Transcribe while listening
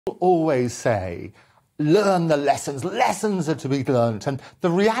Always say, learn the lessons. Lessons are to be learnt. And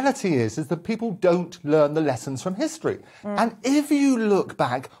the reality is that people don't learn the lessons from history. And if you look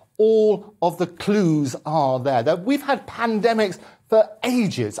back, all of the clues are there. That we've had pandemics for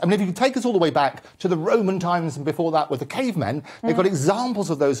ages. I mean, if you can take us all the way back to the Roman times and before that with the cavemen, they've got examples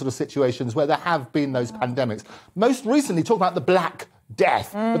of those sort of situations where there have been those pandemics. Most recently, talk about the Black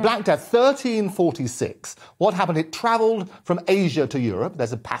Death. The Black Death, 1346. What happened? It travelled from Asia to Europe.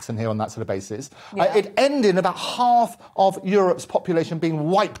 There's a pattern here on that sort of basis. It ended in about half of Europe's population being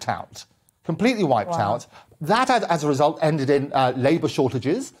wiped out, completely wiped out. That, as a result, ended in labour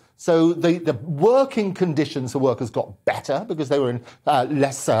shortages. So the working conditions for workers got better because they were in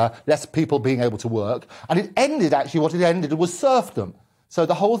less people being able to work. And it ended, actually, what it ended was serfdom. So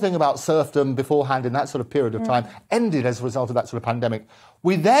the whole thing about serfdom beforehand in that sort of period of time ended as a result of that sort of pandemic.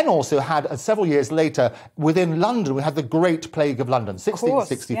 We then also had, several years later, within London, we had the Great Plague of London,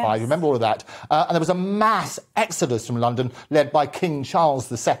 1665. Yes. You remember all of that? And there was a mass exodus from London led by King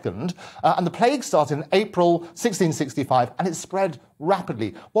Charles II. And the plague started in April 1665, and it spread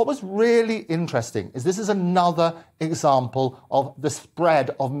rapidly. What was really interesting is this is another example of the spread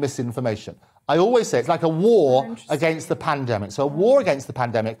of misinformation. I always say it's like a war against the pandemic. So a war against the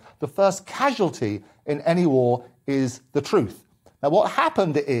pandemic, the first casualty in any war is the truth. Now, what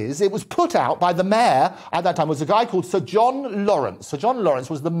happened is it was put out by the mayor at that time was a guy called Sir John Lawrence. Sir John Lawrence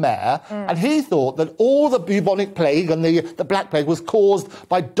was the mayor, and he thought that all the bubonic plague and the Black Plague was caused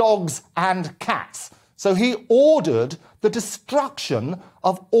by dogs and cats. So he ordered the destruction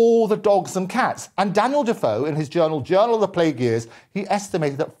of all the dogs and cats. And Daniel Defoe, in his Journal of the Plague Years, he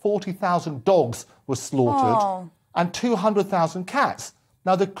estimated that 40,000 dogs were slaughtered and 200,000 cats.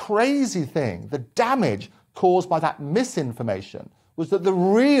 Now, the crazy thing, the damage caused by that misinformation was that the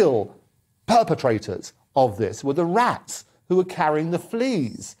real perpetrators of this were the rats who were carrying the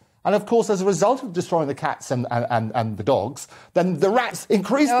fleas. And, of course, as a result of destroying the cats and the dogs, then the rats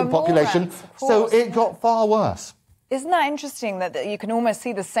increased in population, so it got far worse. Isn't that interesting that you can almost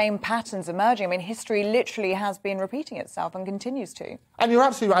see the same patterns emerging? I mean, history literally has been repeating itself and continues to. And you're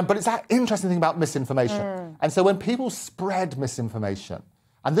absolutely right, but it's that interesting thing about misinformation. And so when people spread misinformation,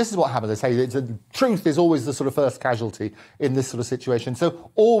 and this is what happens, they say the truth is always the sort of first casualty in this sort of situation.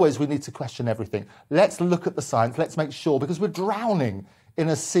 So always we need to question everything. Let's look at the science, let's make sure, because we're drowning in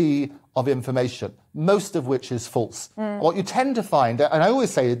a sea of information, most of which is false. What you tend to find, and I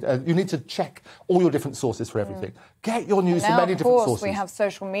always say you need to check all your different sources for everything. Get your news from many different sources. Of course, we have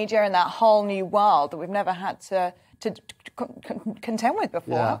social media and that whole new world that we've never had to contend with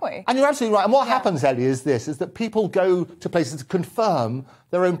before, have we? And you're absolutely right. And what happens, Ellie, is that people go to places to confirm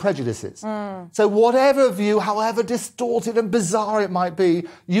their own prejudices. So whatever view, however distorted and bizarre it might be,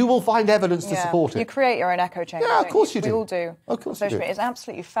 you will find evidence to support it. You create your own echo chamber. Yeah, of course you do. We all do. Of course you do. It's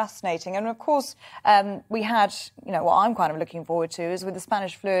absolutely fascinating. And, of course, we had, what I'm kind of looking forward to is with the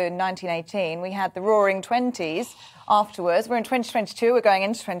Spanish flu in 1918, we had the Roaring Twenties afterwards. We're in 2022. We're going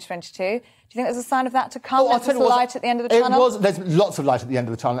into 2022. Do you think there's a sign of that to come? There's light at the end of the tunnel? There's lots of light at the end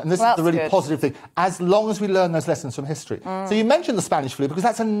of the tunnel, and this is the really positive thing, as long as we learn those lessons from history. So you mentioned the Spanish flu, because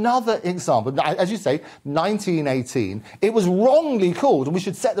that's another example. As you say, 1918, it was wrongly called, and we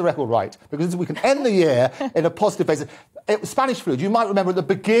should set the record right, because we can end the year in a positive basis. Spanish flu, you might remember at the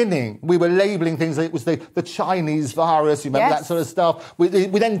beginning, we were labelling things like it was the Chinese virus, you remember that sort of stuff. We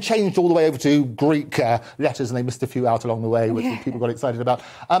then changed all the way over to Greek letters, and they missed a few out along the way, which people got excited about.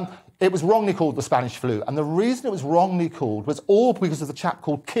 It was wrongly called the Spanish flu, and the reason it was wrongly called was all because of the chap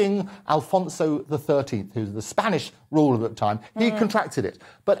called King Alfonso XIII, who was the Spanish ruler at the time. He contracted it.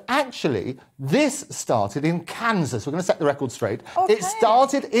 But actually, this started in Kansas. We're going to set the record straight. It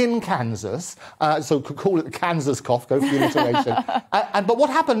started in Kansas, so could call it the Kansas cough, go for the alliteration. But what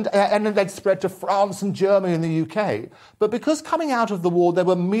happened, and then it spread to France and Germany and the UK. But because coming out of the war, there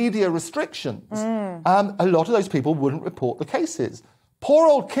were media restrictions, a lot of those people wouldn't report the cases. Poor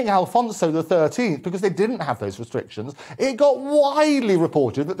old King Alfonso XIII, because they didn't have those restrictions, it got widely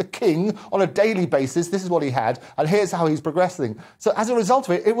reported that the king, on a daily basis, this is what he had, and here's how he's progressing. So as a result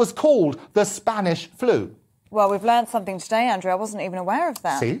of it, it was called the Spanish flu. Well, we've learned something today, Andrew. I wasn't even aware of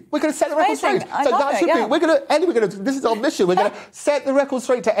that. See? We're going to set the record straight. This is our mission. We're going to set the record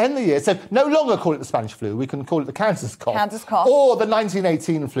straight to end the year. So no longer call it the Spanish flu. We can call it the Kansas cough. Or the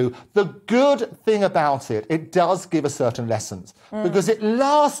 1918 flu. The good thing about it, it does give us certain lessons. Because it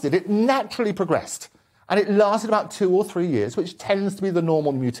naturally progressed. And it lasted about 2 or 3 years, which tends to be the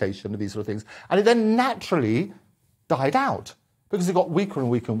normal mutation of these sort of things. And it then naturally died out. because it got weaker and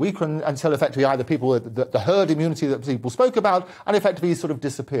weaker and weaker until effectively either the herd immunity that people spoke about and effectively sort of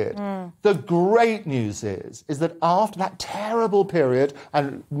disappeared. The great news is that after that terrible period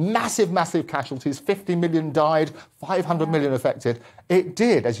and massive, massive casualties, 50 million died, 500 million affected, it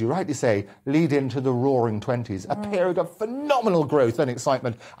did, as you rightly say, lead into the roaring 20s, a period of phenomenal growth and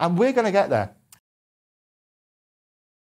excitement. And we're going to get there.